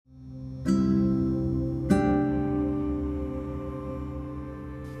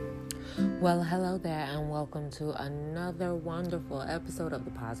Well, hello there, and welcome to another wonderful episode of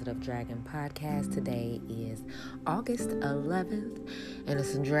the Positive Dragon Podcast. Today is August 11th, and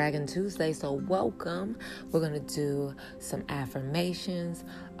it's a Dragon Tuesday, so welcome. We're going to do some affirmations,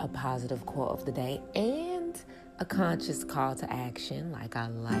 a positive quote of the day, and a conscious call to action like I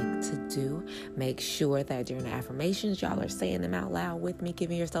like to do. Make sure that during the affirmations, y'all are saying them out loud with me,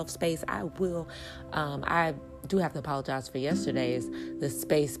 giving yourself space. I do have to apologize for the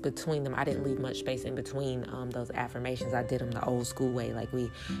space between them. I didn't leave much space in between those affirmations. I did them the old school way, like we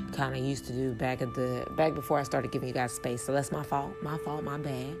kind of used to do back before I started giving you guys space. So that's my fault, my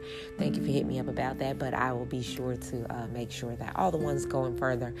bad. Thank you for hitting me up about that, but I will be sure to make sure that all the ones going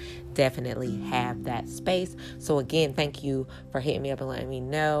further definitely have that space. So again, thank you for hitting me up and letting me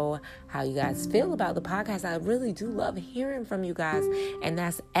know how you guys feel about the podcast. I really do love hearing from you guys, and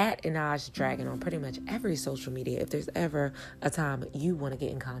that's at Inaj Dragon on pretty much every social media if there's ever a time you want to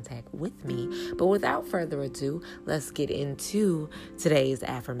get in contact with me. But without further ado, let's get into today's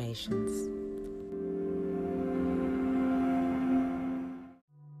affirmations.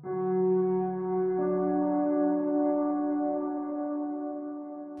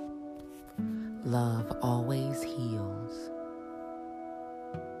 Love always heals.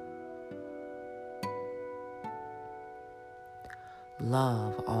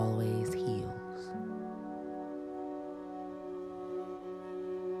 Love always heals.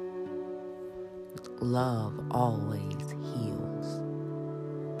 Love always heals.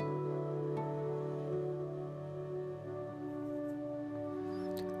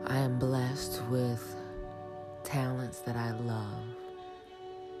 I am blessed with talents that I love.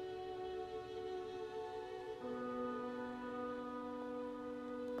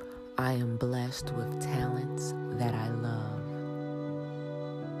 I am blessed with talents that I love.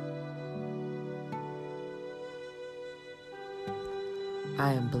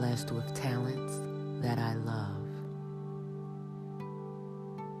 I am blessed with talents that I love.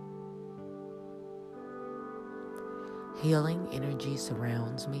 Healing energy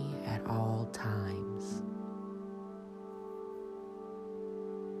surrounds me at all times.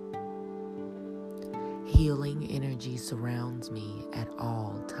 Healing energy surrounds me at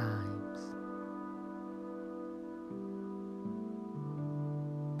all times.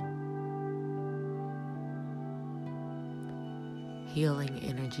 Healing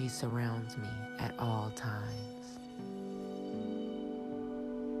energy surrounds me at all times.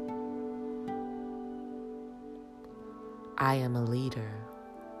 I am a leader.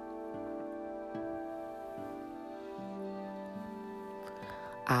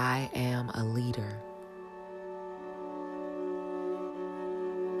 I am a leader.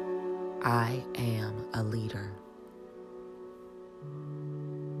 I am a leader.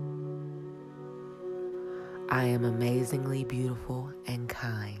 I am amazingly beautiful and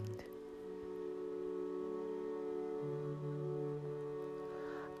kind.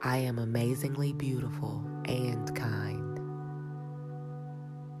 I am amazingly beautiful and kind.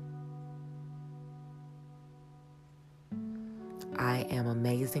 I am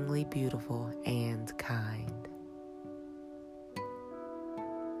amazingly beautiful and kind.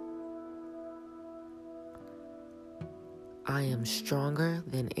 I am stronger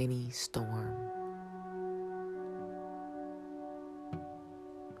than any storm.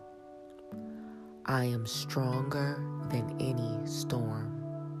 I am stronger than any storm.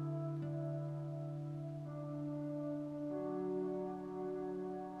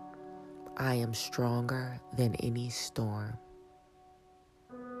 I am stronger than any storm.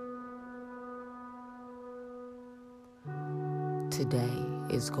 Today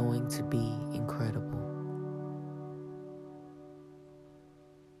is going to be incredible.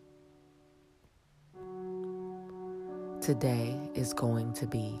 Today is going to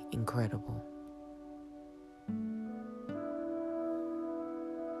be incredible.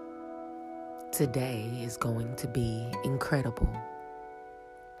 Today is going to be incredible.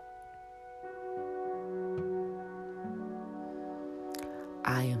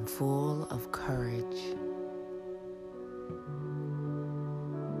 I am full of courage.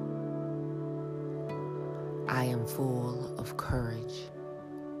 I am full of courage.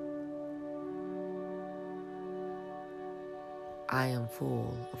 I am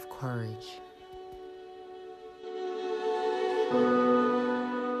full of courage.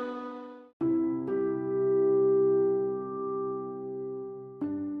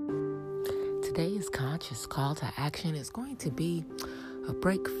 Today's conscious call to action is going to be a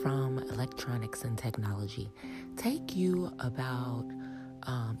break from electronics and technology. Take you about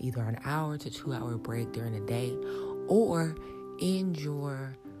either an hour to 2 hour break during the day, or end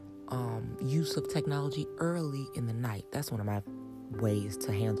your use of technology early in the night. That's one of my ways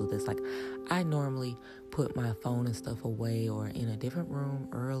to handle this. Like, I normally put my phone and stuff away or in a different room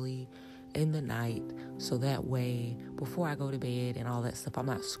early in the night, so that way before I go to bed and all that stuff, I'm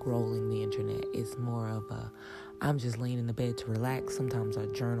not scrolling the internet. It's more of I'm just laying in the bed to relax. Sometimes I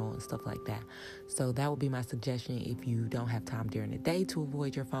journal and stuff like that. So that would be my suggestion if you don't have time during the day to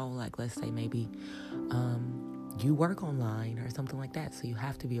avoid your phone. Like, let's say maybe you work online or something like that, so you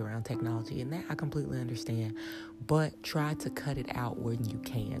have to be around technology, and that I completely understand, but try to cut it out when you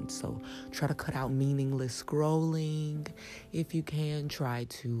can. So try to cut out meaningless scrolling if you can. Try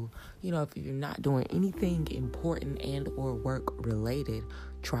to, if you're not doing anything important and or work related,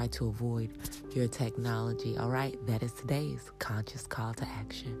 try to avoid your technology. All right, that is today's conscious call to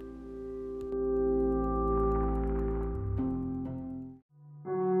action.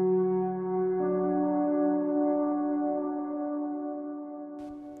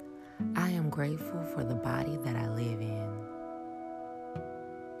 I am grateful for the body that I live in.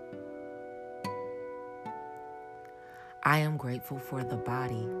 I am grateful for the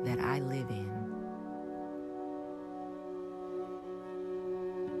body that I live in.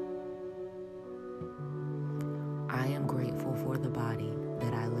 I am grateful for the body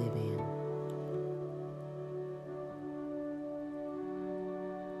that I live in.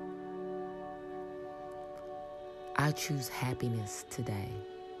 I choose happiness today.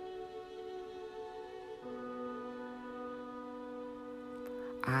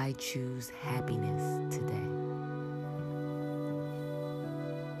 I choose happiness today.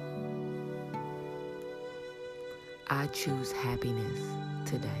 I choose happiness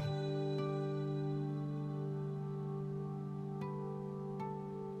today.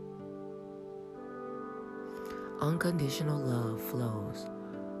 Unconditional love flows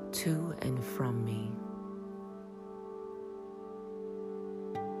to and from me.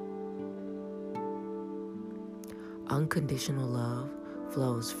 Unconditional love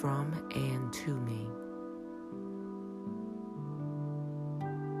flows from and to me.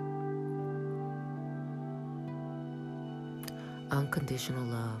 Unconditional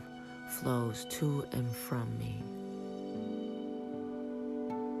love flows to and from me.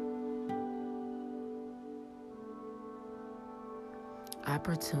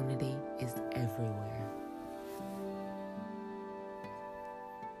 Opportunity is everywhere.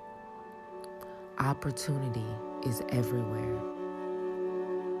 Opportunity is everywhere.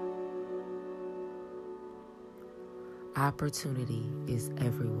 Opportunity is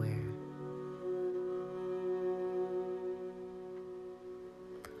everywhere.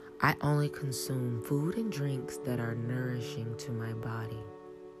 I only consume food and drinks that are nourishing to my body.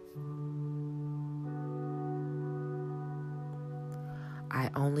 I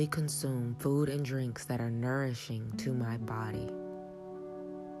only consume food and drinks that are nourishing to my body.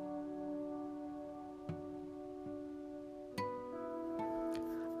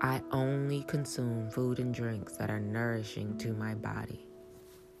 I only consume food and drinks that are nourishing to my body.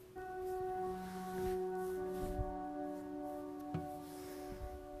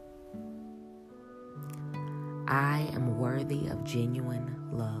 I am worthy of genuine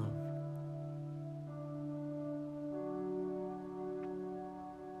love.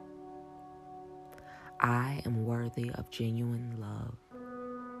 I am worthy of genuine love.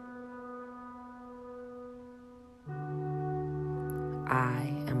 I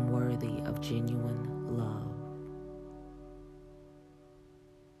am worthy of genuine love.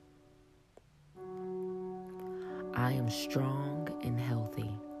 I am strong and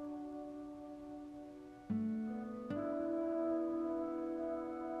healthy.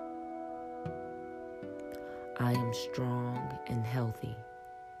 I am strong and healthy.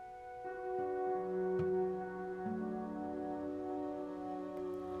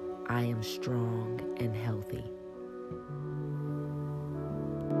 I am strong and healthy.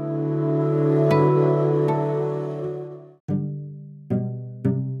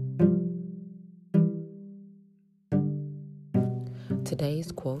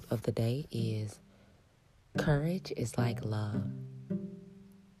 Today's quote of the day is, "Courage is like love.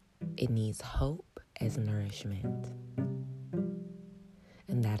 It needs hope as nourishment."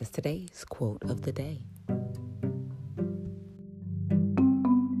 And that is today's quote of the day.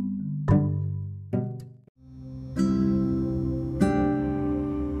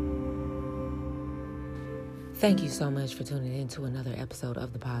 Thank you so much for tuning in to another episode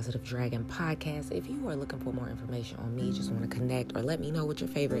of the Positive Dragon Podcast. If you are looking for more information on me, just want to connect or let me know what your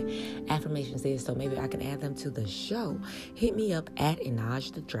favorite affirmations is so maybe I can add them to the show, hit me up at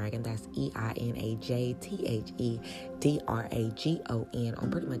Enaj the Dragon. That's EINAJTHE DRAGON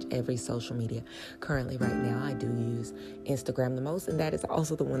on pretty much every social media. Currently, right now, I do use Instagram the most, and that is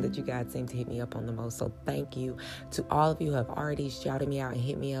also the one that you guys seem to hit me up on the most. So thank you to all of you who have already shouted me out and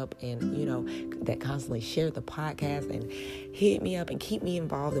hit me up, and that constantly share the podcast and hit me up and keep me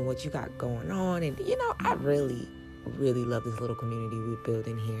involved in what you got going on. And I really love this little community we're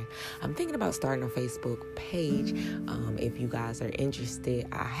building here. I'm thinking about starting a Facebook page. If you guys are interested,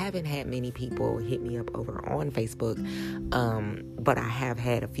 I haven't had many people hit me up over on Facebook, but I have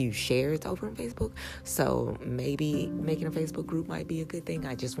had a few shares over on Facebook. So maybe making a Facebook group might be a good thing.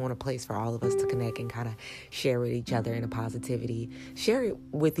 I just want a place for all of us to connect and kind of share with each other in a positivity, share it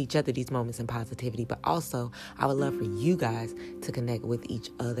with each other, these moments in positivity. But also, I would love for you guys to connect with each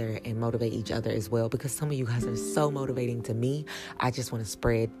other and motivate each other as well, because some of you guys are so motivating to me. I just want to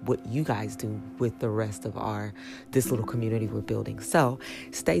spread what you guys do with the rest of this little community we're building. So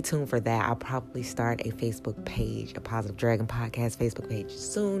stay tuned for that. I'll probably start a Facebook page, a Positive Dragon Podcast Facebook page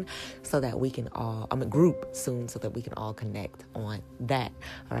soon, so that we can all, a group soon, so that we can all connect on that.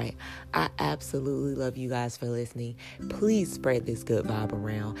 All right. I absolutely love you guys for listening. Please spread this good vibe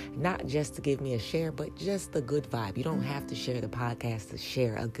around, not just to give me a share, but just the good vibe. You don't have to share the podcast to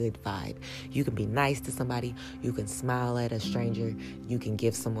share a good vibe. You can be nice to somebody. You can smile at a stranger. You can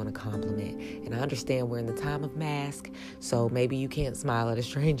give someone a compliment. And I understand we're in the time of mask, so maybe you can't smile at a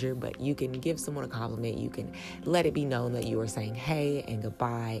stranger, but you can give someone a compliment. You can let it be known that you are saying hey and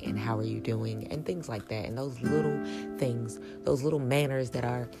goodbye and how are you doing and things like that. And those little things, those little manners that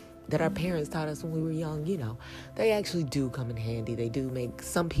our parents taught us when we were young, they actually do come in handy. They do make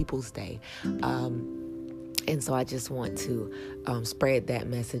some people's day. And so I just want to spread that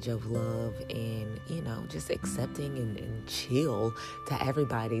message of love and, just accepting and chill to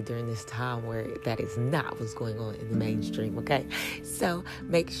everybody during this time where that is not what's going on in the mainstream, okay? So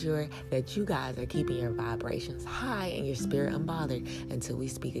make sure that you guys are keeping your vibrations high and your spirit unbothered until we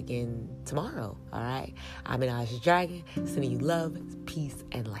speak again tomorrow, all right? I'm Minaj Dragon, sending you love, peace,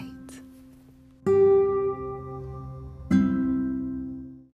 and light.